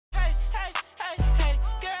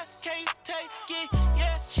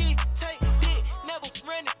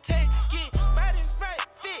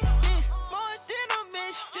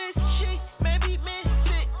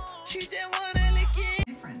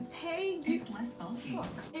Fuck.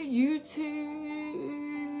 Hey, YouTube.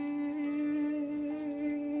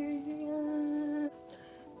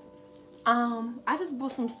 I just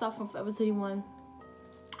bought some stuff from Forever 21,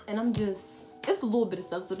 and it's a little bit of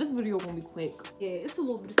stuff, so this video gonna be quick. Yeah, it's a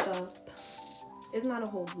little bit of stuff. It's not a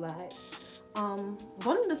whole lot.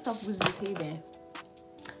 One of the stuff was this Hay-Band.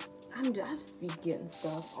 I just be getting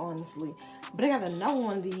stuff, honestly. But I got another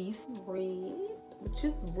one of these. Red.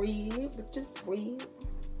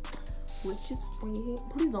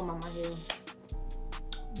 Please don't mind my hair.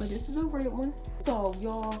 But this is a red one. So,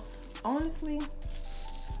 y'all, honestly,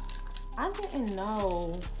 I didn't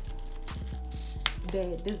know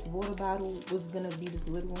that this water bottle was gonna be this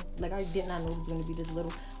little. Like, I did not know it was gonna be this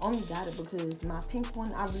little. I only got it because my pink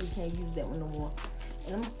one, I really can't use that one no more.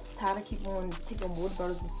 And I'm tired of keep on taking water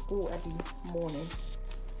bottles to school every morning.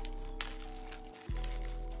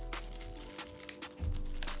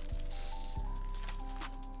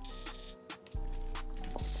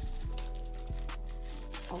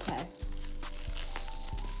 Okay.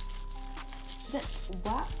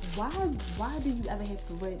 Why do you ever have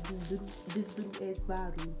to wear this little ass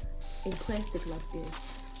bottle in plastic like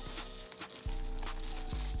this?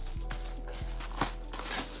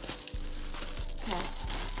 Okay.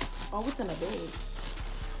 Oh, what's in a bag?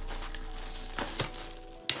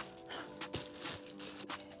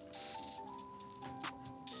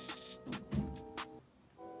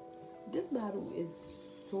 This bottle is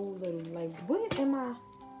so little. Like, what am I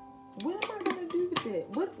gonna do with it?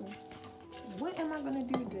 What am I gonna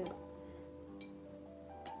do with this?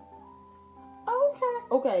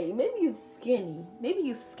 Okay, maybe it's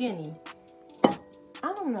skinny.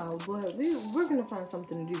 I don't know, but we're gonna find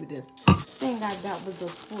something to do with this. Thing I got was a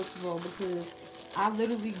sports bra because I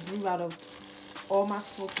literally grew out of all my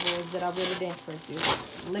sports bras that I wear to dance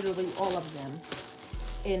practice. Literally all of them.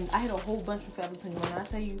 And I had a whole bunch of Forever 21. I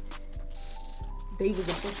tell you, they was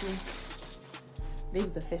official.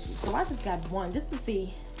 So I just got one just to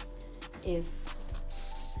see if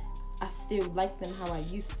I still like them how I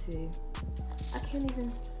used to. I can't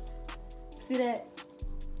even see that.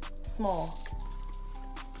 Small.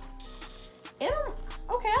 And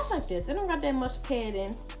I like this. It don't got that much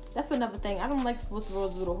padding. That's another thing. I don't like sports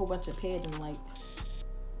bras with a whole bunch of padding, like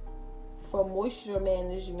for moisture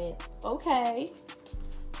management. Okay.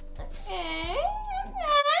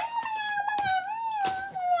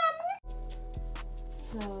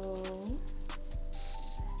 So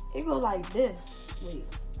it go like this. Wait.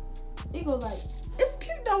 It go like, it's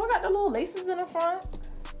cute though. We got the little laces in the front.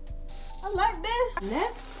 I like this.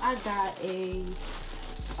 Next, I got a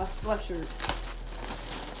sweatshirt.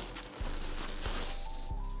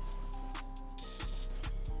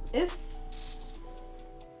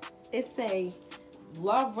 It's a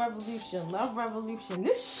Love Revolution.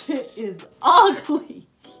 This shit is ugly.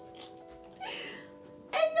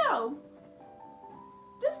 And yo,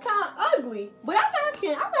 this kind of ugly. But I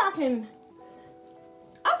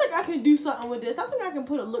think I can do something with this. I think I can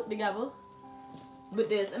put a look together with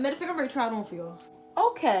this. As a matter of fact, I'm ready to try it on for y'all.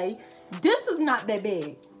 Okay, this is not that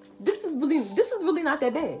bad. This is really not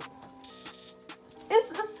that bad.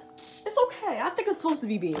 It's okay. I think it's supposed to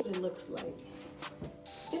be big. It looks like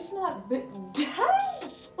it's not big.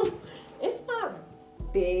 It's not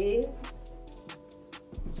big.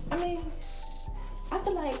 I mean, I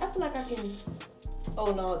feel like I can.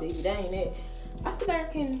 Oh no, baby, that ain't it. I feel like I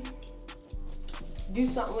can do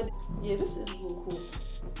something with it. Yeah, this is a little cool.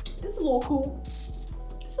 This is a little cool.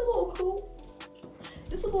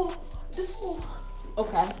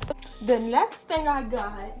 Okay. The next thing I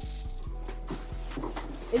got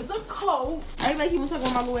is a coat. Everybody keep talking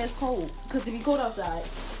about my little ass coat because it be cold outside.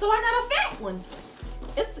 So I got a fat one.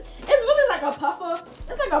 It's really like a puffer.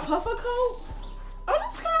 It's like a puffer coat. Oh,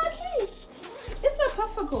 that's kind of cute. It's a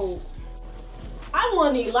puffer coat. I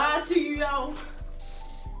won't even lie to you, y'all.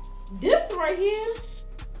 This right here.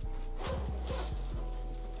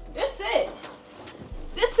 This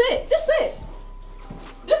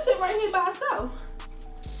it right here by itself.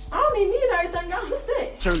 I don't even need everything else. That's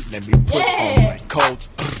it. Let me put on my coat.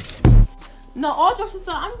 No, all jokes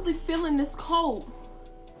aside, I'm really feeling this coat.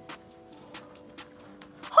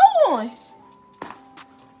 Hold on.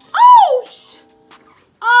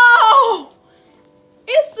 Oh,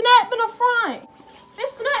 it's snapped in the front.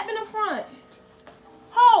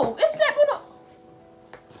 Oh, it's snapped in the.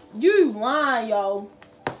 You lying, yo.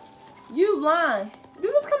 You lying. Do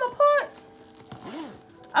this come apart?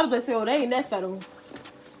 I was gonna say, oh, they ain't that federal.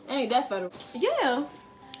 Yeah.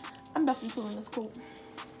 I'm definitely feeling this coat.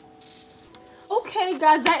 Okay,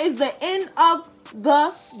 guys, that is the end of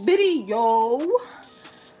the video.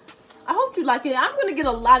 I hope you like it. I'm gonna get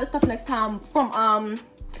a lot of stuff next time from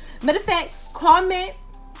Matter of fact, comment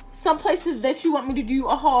some places that you want me to do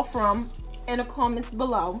a haul from in the comments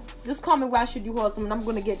below. Just comment where I should do hauls from, and I'm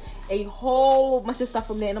gonna get a whole bunch of stuff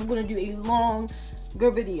from there, and I'm gonna do a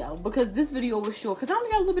longer video because this video was short because I only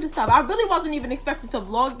got a little bit of stuff. I really wasn't even expecting to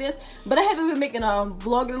vlog this, but I haven't been making a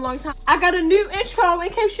vlog in a long time. I got a new intro in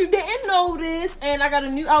case you didn't notice, and I got a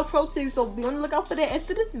new outro too, so be on the lookout for that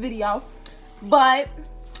after this video. But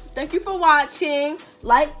thank you for watching.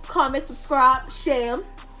 Like, comment, subscribe, share.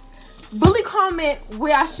 Really comment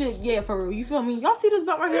where I should, yeah, for real, you feel me? Y'all see this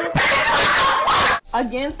belt right here?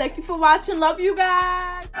 Again, thank you for watching. Love you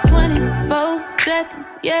guys. 24 seconds,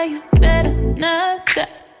 yeah, you better not stop.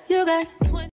 You got